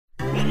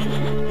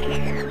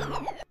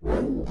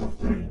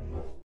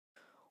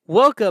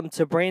Welcome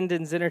to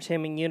Brandon's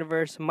Entertainment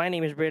Universe. My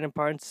name is Brandon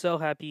Parnes. So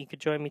happy you could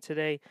join me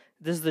today.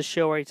 This is the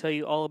show where I tell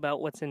you all about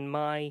what's in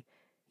my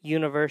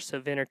universe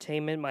of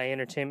entertainment, my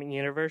entertainment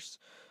universe,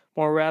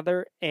 more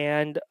rather.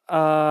 And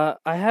I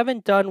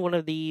haven't done one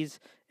of these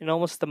in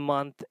almost a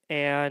month.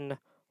 And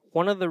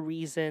one of the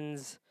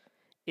reasons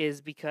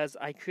is because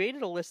I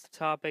created a list of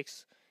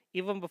topics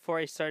even before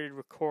I started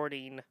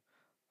recording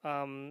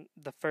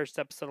the first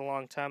episode a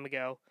long time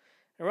ago.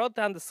 I wrote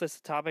down this list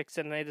of topics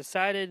and I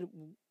decided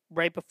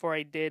right before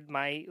I did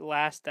my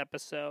last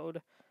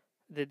episode,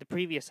 the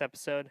previous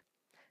episode,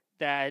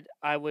 that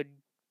I would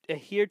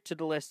adhere to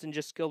the list and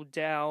just go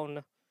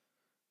down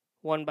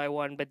one by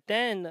one. But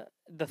then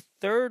the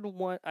third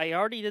one, I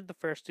already did the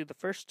first two. The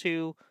first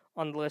two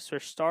on the list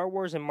were Star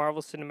Wars and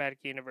Marvel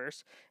Cinematic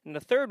Universe. And the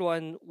third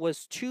one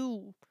was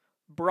too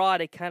broad.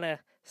 It kind of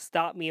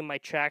stopped me in my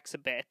tracks a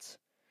bit.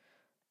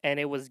 And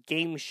it was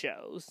game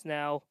shows.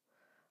 Now,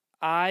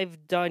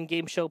 I've done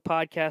game show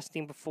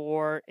podcasting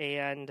before,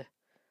 and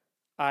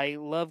I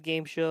love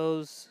game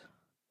shows,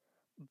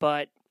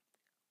 but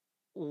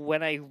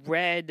when I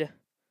read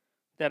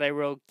that I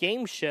wrote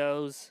game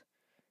shows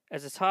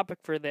as a topic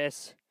for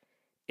this,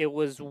 it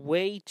was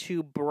way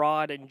too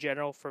broad and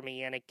general for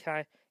me, and it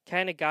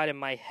kind of got in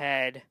my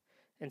head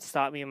and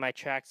stopped me in my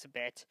tracks a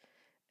bit.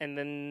 And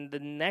then the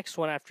next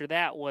one after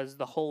that was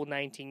The Whole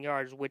 19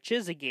 Yards, which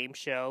is a game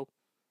show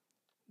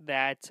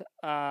that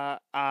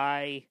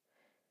I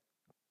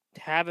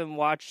haven't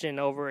watched in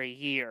over a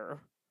year.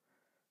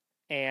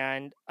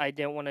 And I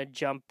didn't want to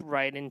jump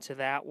right into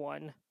that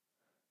one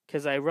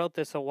because I wrote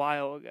this a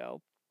while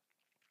ago.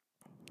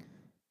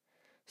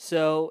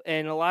 So,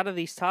 in a lot of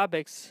these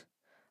topics,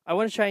 I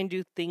want to try and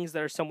do things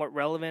that are somewhat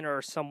relevant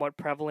or somewhat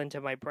prevalent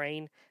in my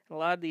brain. And a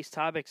lot of these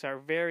topics are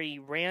very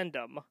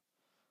random.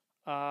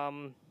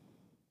 And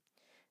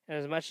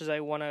as much as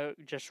I want to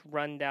just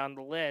run down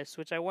the list,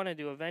 which I want to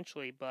do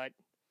eventually, but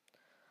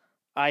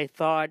I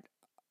thought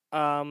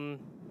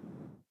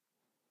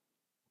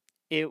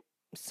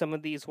some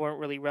of these weren't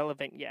really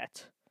relevant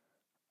yet,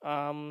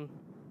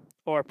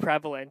 or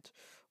prevalent,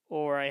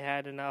 or I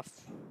had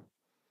enough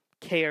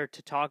care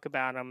to talk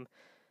about them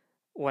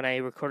when I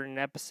recorded an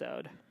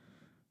episode.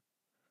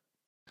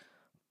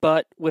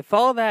 But with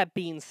all that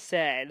being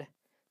said,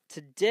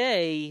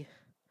 today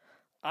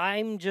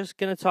I'm just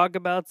going to talk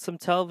about some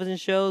television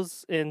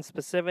shows, in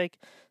specific,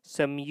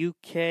 some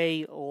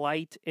UK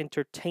light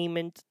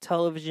entertainment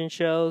television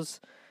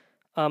shows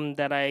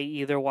that I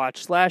either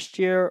watched last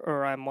year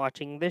or I'm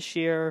watching this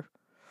year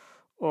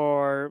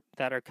or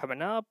that are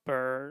coming up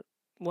or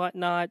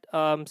whatnot.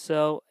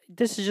 So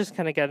this is just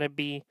kind of going to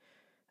be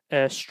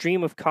a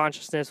stream of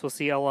consciousness. We'll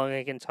see how long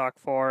I can talk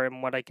for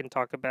and what I can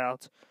talk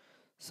about.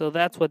 So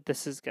that's what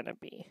this is going to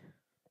be.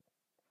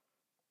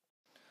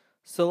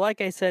 So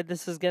like I said,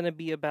 this is going to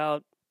be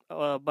about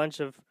a bunch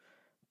of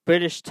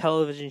British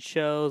television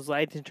shows,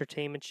 light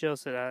entertainment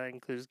shows. So that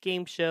includes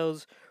game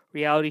shows,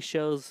 reality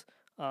shows,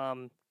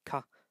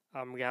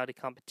 reality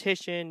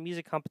competition,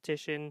 music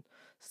competition,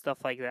 stuff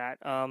like that.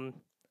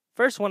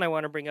 First one I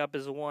want to bring up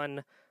is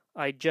one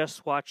I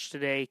just watched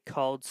today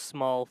called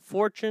Small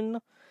Fortune.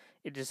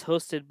 It is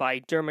hosted by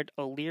Dermot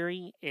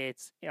O'Leary.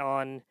 It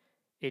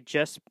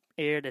just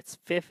aired its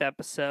 5th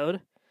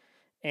episode,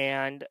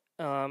 and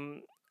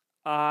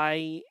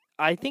I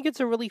think it's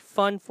a really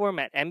fun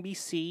format.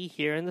 NBC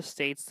here in the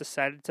States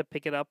decided to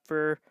pick it up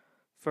for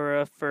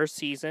a first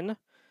season.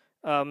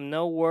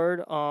 No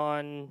word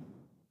on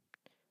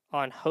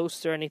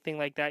hosts or anything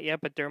like that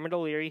yet, but Dermot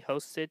O'Leary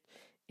hosts it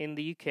in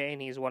the UK,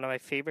 and he's one of my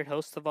favorite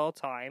hosts of all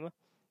time.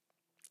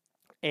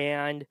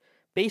 And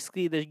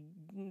basically, the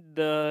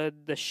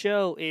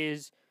show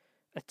is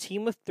a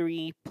team of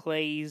 3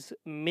 plays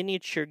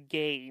miniature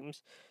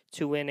games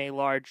to win a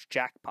large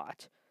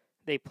jackpot.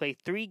 They play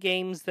 3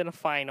 games, then a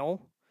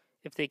final.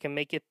 If they can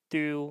make it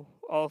through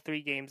all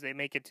 3 games, they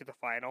make it to the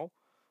final.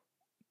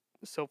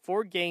 So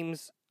 4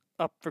 games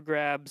up for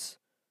grabs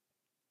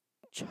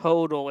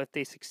total if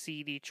they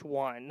succeed each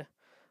one.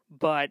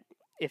 But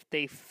if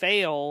they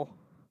fail,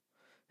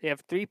 they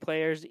have 3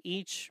 players.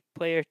 Each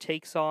player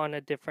takes on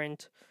a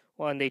different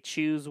one. They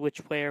choose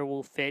which player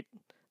will fit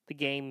the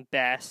game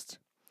best.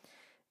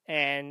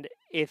 And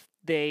if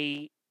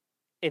the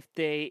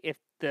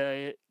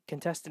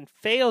contestant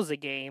fails a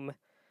game,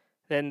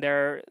 then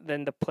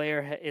the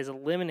player is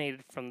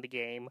eliminated from the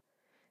game,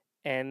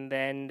 and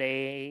then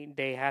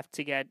they have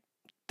to get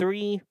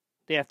 3.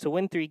 They have to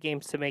win 3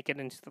 games to make it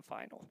into the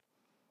final.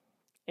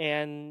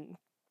 And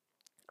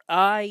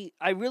I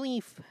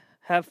really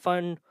have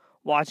fun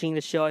watching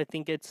the show. I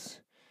think it's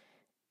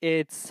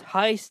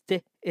high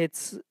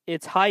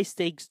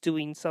stakes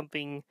doing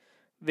something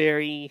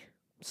very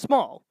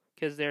small,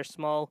 because they're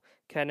small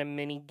kind of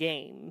mini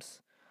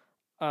games.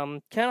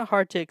 Kind of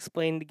hard to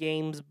explain the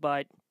games,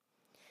 but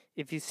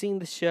if you've seen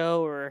the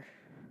show,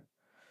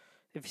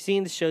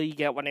 you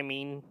get what I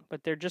mean.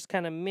 But they're just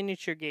kind of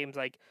miniature games,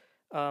 like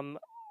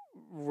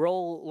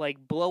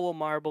blow a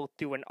marble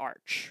through an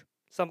arch,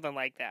 something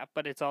like that.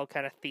 But it's all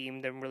kind of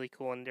themed and really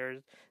cool. And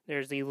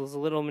there's these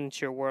little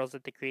miniature worlds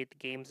that they create the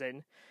games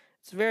in.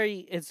 it's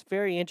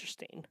very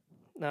interesting.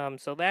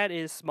 So that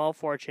is Small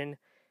Fortune.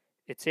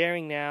 It's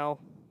airing now.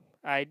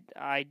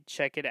 I'd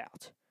check it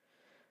out.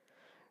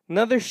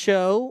 Another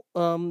show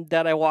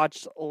that I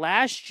watched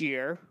last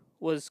year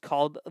was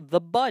called The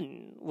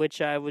Button,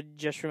 which I would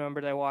just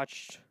remembered I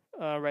watched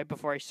right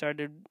before I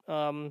started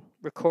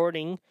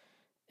recording,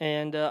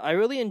 and I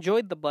really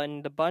enjoyed The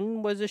Button. The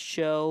Button was a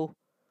show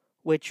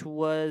which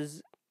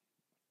was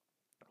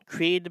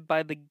created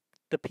by the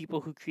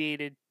people who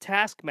created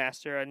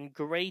Taskmaster, a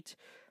great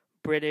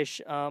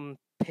British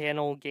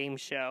panel game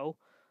show.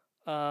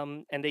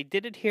 And they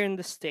did it here in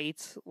the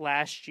States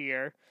last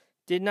year.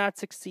 Did not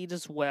succeed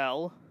as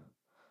well.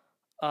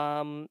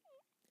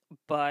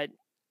 But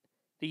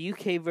the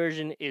UK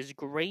version is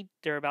great.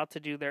 They're about to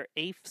do their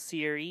eighth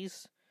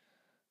season,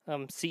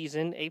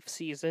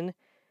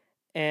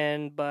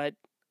 but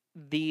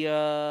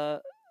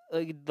the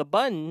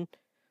Button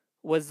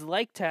was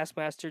like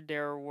Taskmaster.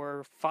 There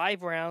were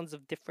 5 rounds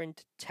of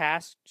different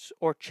tasks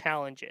or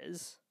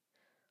challenges,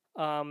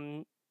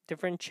 using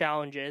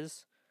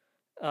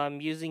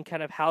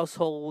kind of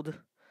household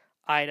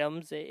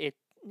items.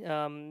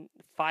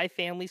 5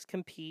 families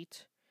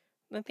compete.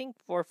 I think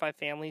 4 or 5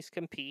 families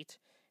compete,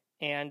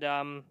 and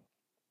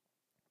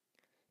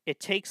it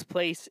takes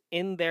place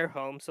in their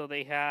home. So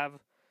they have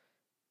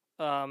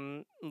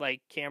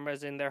like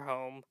cameras in their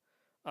home,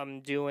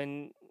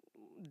 doing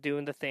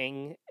the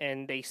thing,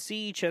 and they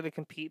see each other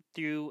compete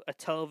through a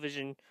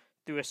television,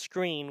 through a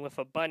screen with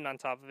a button on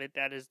top of it.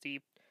 That is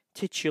the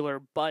titular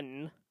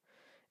Button.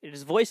 It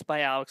is voiced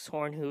by Alex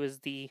Horn, who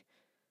is the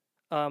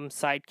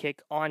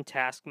sidekick on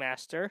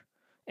Taskmaster,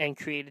 and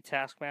created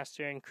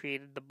Taskmaster and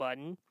created the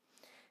Button.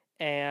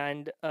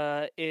 And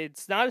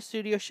it's not a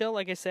studio show,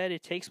 like I said.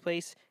 It takes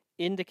place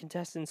in the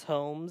contestants'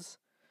 homes,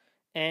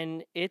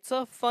 and it's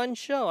a fun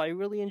show. I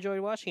really enjoyed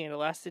watching it. It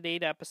lasted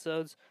 8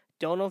 episodes.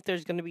 Don't know if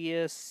there's going to be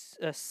a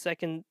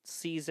second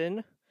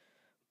season,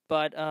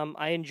 but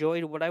I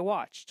enjoyed what I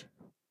watched.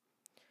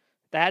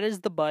 That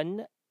is the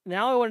Button.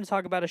 Now I want to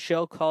talk about a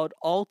show called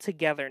All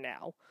Together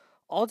Now.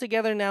 All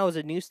Together Now is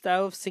a new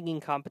style of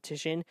singing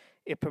competition.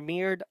 It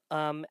premiered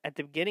at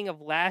the beginning of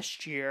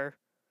last year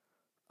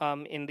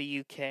in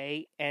the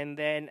UK, and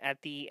then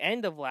at the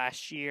end of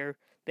last year,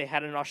 they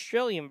had an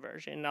Australian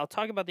version. And I'll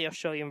talk about the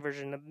Australian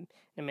version in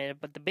a minute,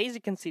 but the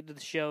basic conceit of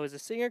the show is a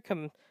singer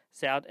comes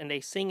out and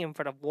they sing in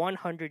front of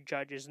 100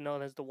 judges,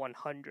 known as the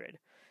 100.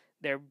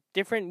 They're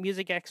different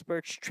music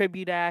experts,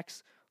 tribute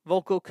acts,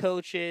 vocal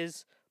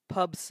coaches,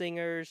 pub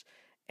singers,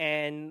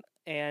 and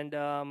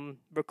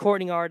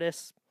recording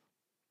artists,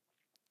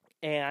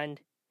 and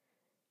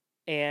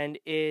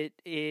it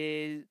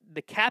is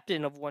the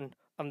captain of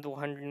the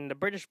 100 in the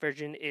British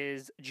version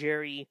is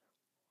Geri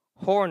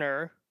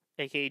Horner,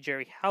 aka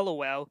Geri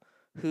Halliwell,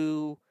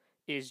 who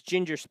is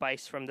Ginger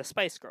Spice from the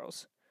Spice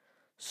Girls.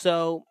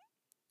 So,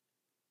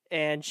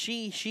 and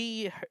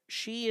she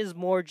is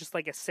more just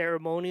like a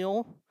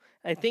ceremonial.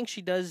 I think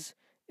she does,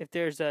 if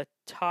there's a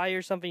tie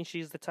or something,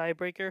 she's the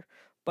tiebreaker.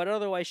 But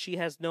otherwise, she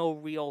has no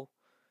real.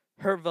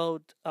 Her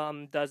vote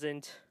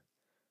doesn't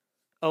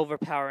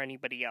overpower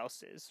anybody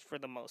else's for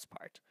the most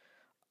part.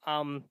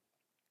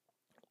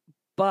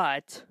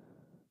 But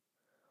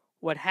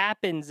what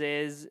happens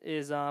is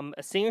a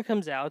singer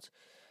comes out,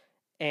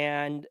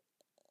 and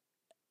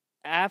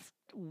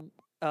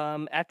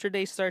after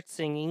they start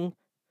singing,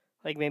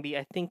 like maybe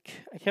I can't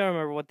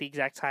remember what the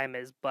exact time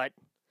is, but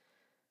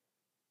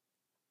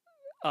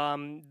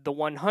the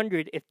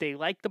 100, if they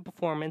like the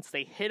performance,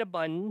 they hit a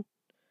button.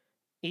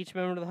 Each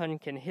member of the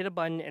 100 can hit a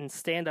button and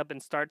stand up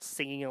and start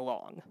singing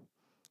along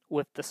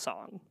with the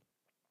song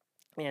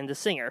and the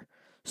singer.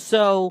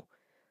 So,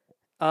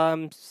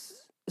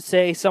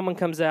 say someone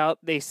comes out,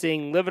 they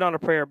sing "Living on a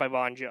Prayer" by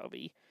Bon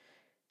Jovi.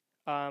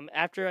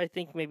 After I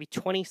think maybe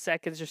 20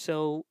 seconds or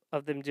so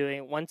of them doing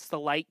it, once the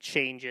light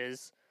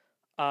changes,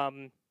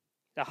 the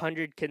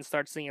 100 can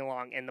start singing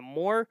along. And the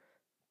more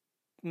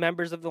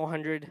members of the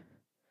 100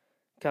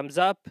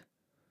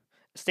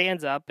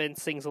 stands up and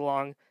sings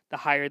along, the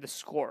higher the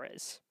score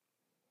is.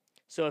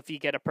 So if you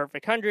get a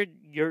perfect 100,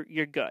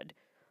 you're good.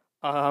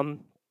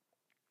 And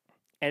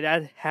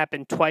that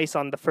happened twice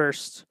on the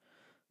first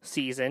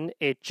season.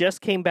 It just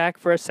came back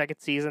for a second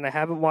season. I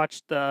haven't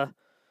watched the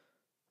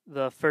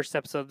first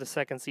episode of the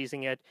second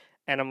season yet,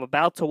 and I'm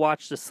about to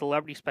watch the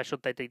celebrity special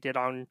that they did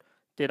on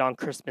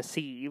Christmas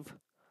Eve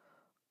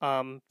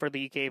for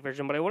the UK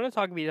version. But I want to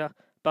talk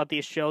about the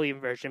Australian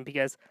version,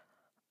 because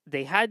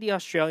they had the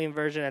Australian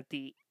version at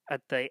the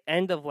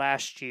end of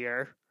last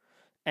year,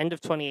 end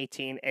of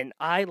 2018, and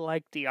I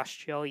like the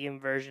Australian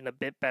version a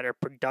bit better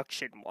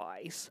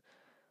production-wise.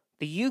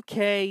 The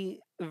UK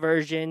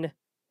version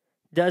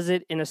does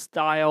it in a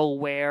style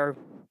where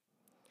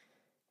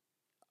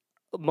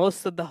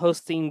most of the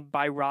hosting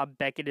by Rob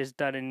Beckett is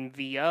done in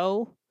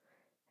VO,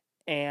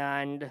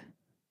 and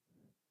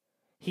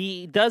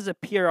he does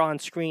appear on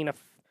screen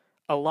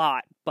a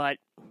lot, but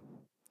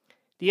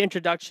the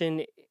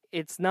introduction,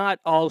 it's not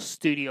all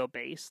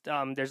studio-based.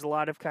 There's a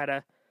lot of kind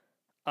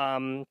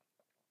of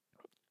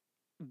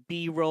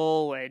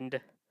B-roll and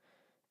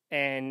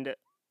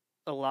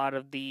a lot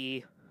of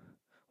the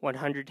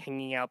 100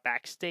 hanging out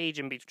backstage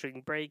in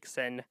between breaks,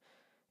 and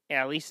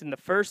at least in the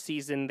first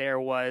season there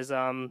was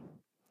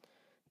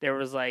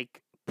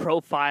like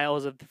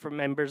profiles of different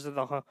members of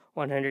the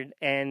 100,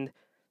 and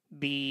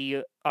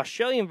the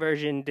Australian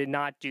version did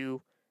not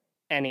do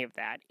any of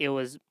that.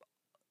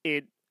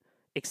 It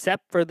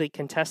except for the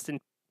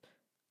contestants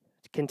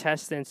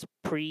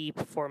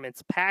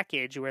pre-performance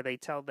package where they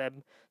tell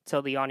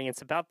the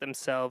audience about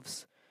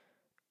themselves,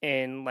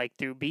 and like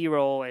through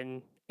B-roll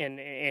and in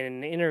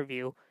an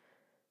interview.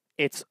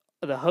 It's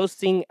the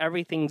hosting,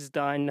 everything's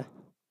done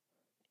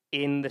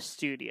in the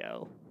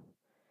studio,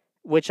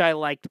 which I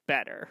liked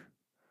better.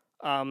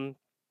 And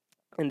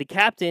the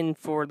captain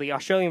for the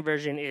Australian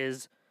version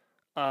is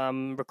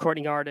Irish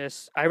recording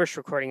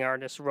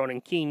artist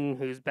Ronan Keating,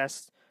 who's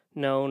best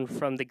known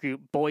from the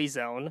group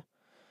Boyzone,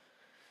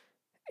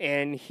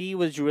 and he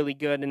was really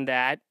good in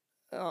that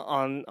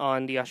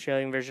on the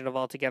Australian version of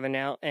All Together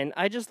Now, and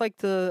I just like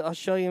the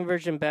Australian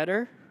version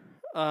better.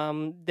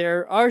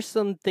 There are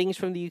some things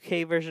from the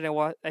UK version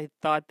I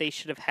thought they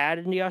should have had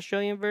in the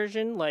Australian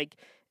version, like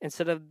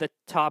instead of the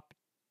top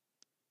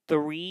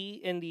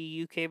 3 in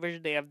the UK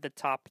version, they have the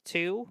top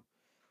 2,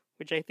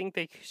 which I think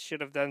they should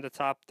have done the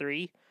top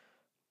 3.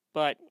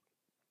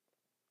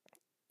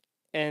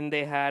 And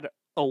they had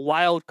a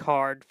wild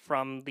card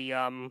from the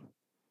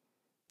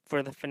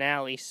for the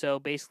finale. So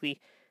basically,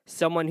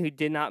 someone who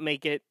did not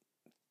make it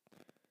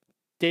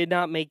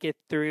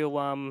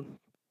through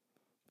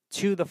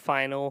to the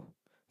final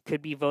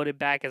could be voted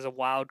back as a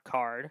wild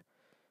card,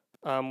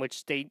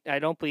 which I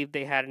don't believe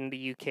they had in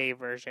the UK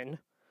version.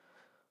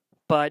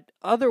 But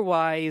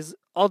otherwise,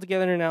 All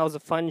Together Now is a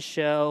fun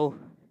show.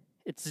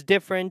 It's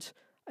different.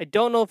 I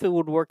don't know if it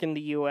would work in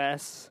the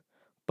US,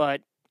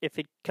 but if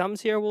it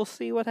comes here, we'll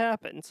see what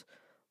happens.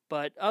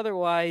 But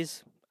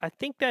otherwise, I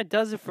think that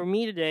does it for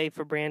me today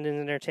for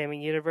Brandon's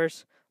Entertainment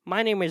Universe.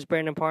 My name is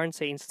Brandon Parnes,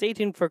 saying stay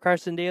tuned for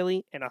Carson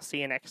Daly, and I'll see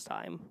you next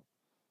time.